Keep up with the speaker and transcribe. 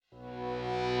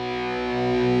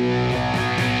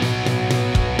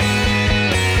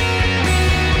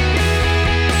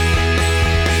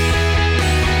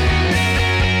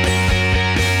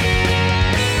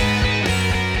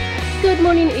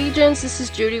guys, this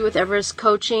is Judy with Everest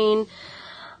Coaching.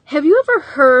 Have you ever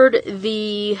heard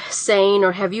the saying,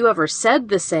 or have you ever said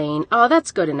the saying, oh,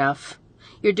 that's good enough?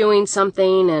 You're doing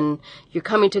something and you're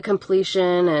coming to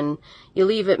completion and you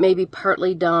leave it maybe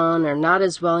partly done or not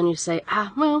as well and you say,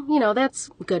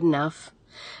 that's good enough.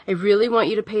 I really want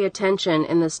you to pay attention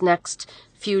in this next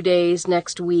few days,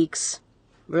 next weeks.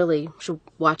 Really should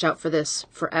watch out for this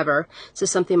forever. This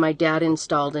is something my dad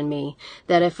installed in me,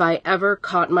 that if I ever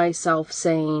caught myself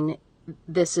saying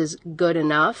this is good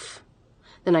enough,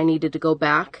 then I needed to go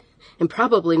back and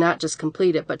probably not just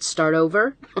complete it, but start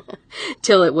over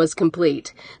till it was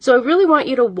complete. So I really want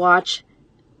you to watch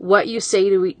what you say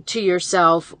to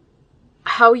yourself,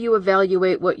 how you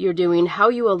evaluate what you're doing, how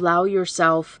you allow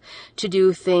yourself to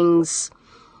do things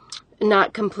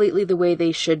not completely the way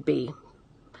they should be.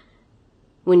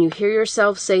 When you hear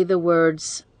yourself say the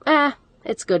words,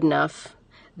 it's good enough,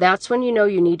 that's when you know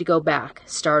you need to go back.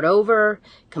 Start over,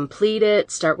 complete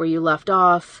it, start where you left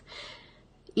off,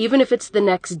 even if it's the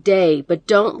next day, but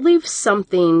don't leave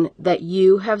something that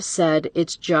you have said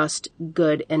it's just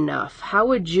good enough. How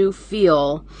would you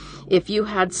feel if you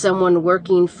had someone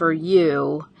working for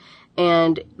you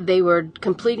and they were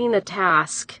completing a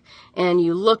task and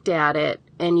you looked at it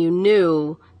and you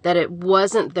knew that it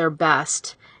wasn't their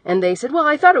best and they said, well,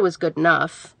 I thought it was good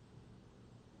enough?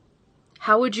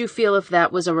 How would you feel if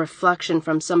that was a reflection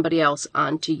from somebody else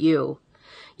onto you?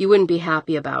 You wouldn't be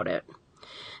happy about it.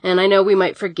 And I know we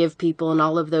might forgive people and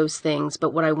all of those things,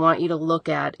 but what I want you to look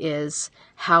at is,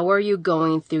 how are you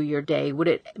going through your day? Would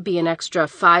it be an extra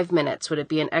 5 minutes? Would it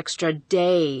be an extra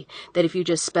day that if you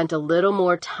just spent a little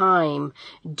more time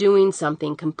doing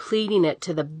something, completing it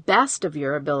to the best of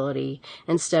your ability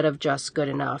instead of just good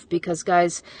enough? Because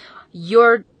guys,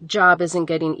 your job isn't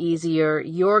getting easier,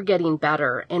 you're getting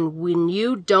better. And when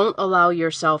you don't allow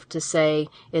yourself to say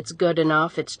it's good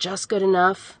enough, it's just good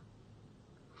enough,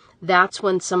 that's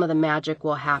when some of the magic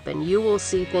will happen. You will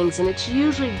see things, and it's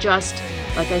usually just,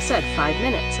 like I said, 5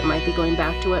 minutes. It might be going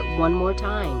back to it one more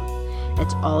time.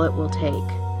 It's all it will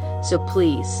take. So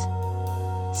please,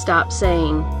 stop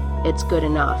saying it's good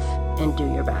enough and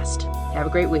do your best. Have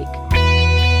a great week.